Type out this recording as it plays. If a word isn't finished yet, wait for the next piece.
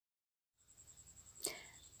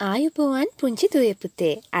ආයුබෝවන් පුංචි දුවේ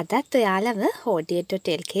පුතේ. අදත් ඔයාලව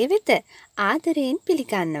hodiet.lk වෙත ආදරයෙන්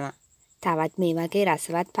පිළිගන්නවා. තවත් මේ වගේ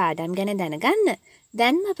රසවත් පාඩම් ගැන දැනගන්න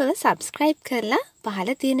දැන්ම අපව subscribe කරලා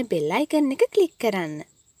පහළ තියෙන bell icon එක click කරන්න.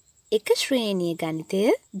 එක ශ්‍රේණිය ගණිතය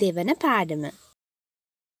දෙවන පාඩම.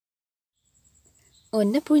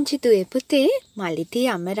 ඔන්න පුංචි දුවේ පුතේ මලිතී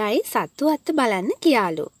අමරයි සත්තු අත්ත බලන්න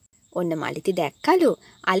කියාලු. ඔන්න මලිතී දැක්කලු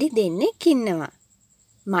අලි දෙන්නෙක් ඉන්නවා.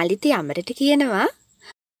 මලිතී අමරට කියනවා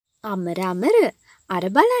අමර අර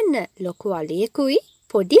බලන්න ලොකු අලියෙකුයි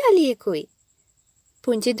පොඩි අලියෙකුයි.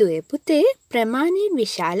 පුංචි දුවේ පුතේ ප්‍රමාණයෙන්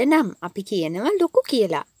විශාල නම් අපි කියනවා ලොකු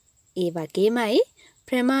කියලා. ඒ වගේමයි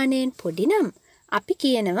ප්‍රමාණයෙන් පොඩි නම් අපි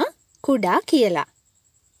කියනවා කුඩා කියලා.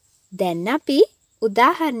 දැන් අපි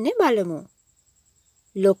උදාහරණ බලමු.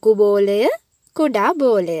 ලොකු බෝලය කුඩා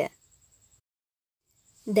බෝලය.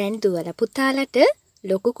 දැන් දුවලා පුතාලට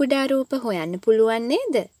ලොකු කුඩා රූප හොයන්න පුළුවන්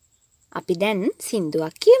නේද? අපි දැන්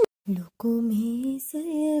සින්දුවක් කියමු. ලොකු මේසය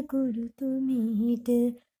ගුරුතුමීට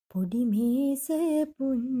පොඩි මේසය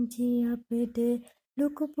පුංචි අපට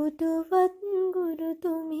ලොකු පුටුවත්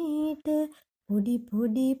ගුරුතුමීට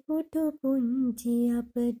පොඩි පුටු පුංචි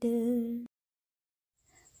අපට.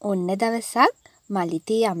 ඔන්න දවසක්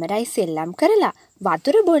මලිතී අමරයි සෙල්ලම් කරලා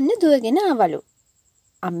වතුර බොන්න දුවගෙන ආවලු.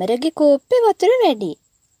 අමරගේ කෝප්පේ වතුර වැඩි.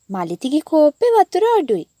 මලිතීගේ කෝප්පේ වතුර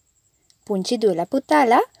අඩුයි. පුංචි දුවලා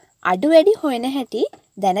පුතාලා අඩු වැඩි හොයන හැටි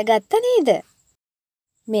දැනගත්ත නේද?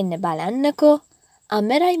 මෙන්න බලන්නකෝ.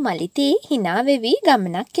 අමරයි මලිතී hina වෙවි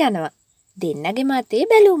ගමනක් යනවා. දෙන්නගේ මතේ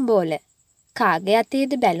බැලුම් බෝල. කාගේ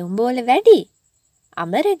අතේද බැලුම් බෝල වැඩි?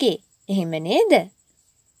 අමරගේ. එහෙම නේද?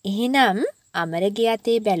 එහෙනම් අමරගේ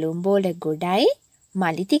අතේ බැලුම් බෝල ගොඩයි,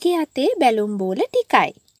 මලිතීගේ අතේ බැලුම් බෝල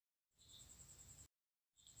ටිකයි.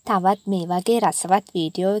 තවත් මේ වගේ රසවත්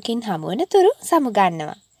වීඩියෝ එකකින් හමු වෙනතුරු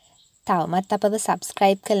සමුගන්නවා. තවමත් අපව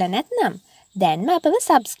subscribe කළා නැත්නම් දැන්ම අපව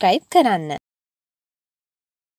subscribe කරන්න.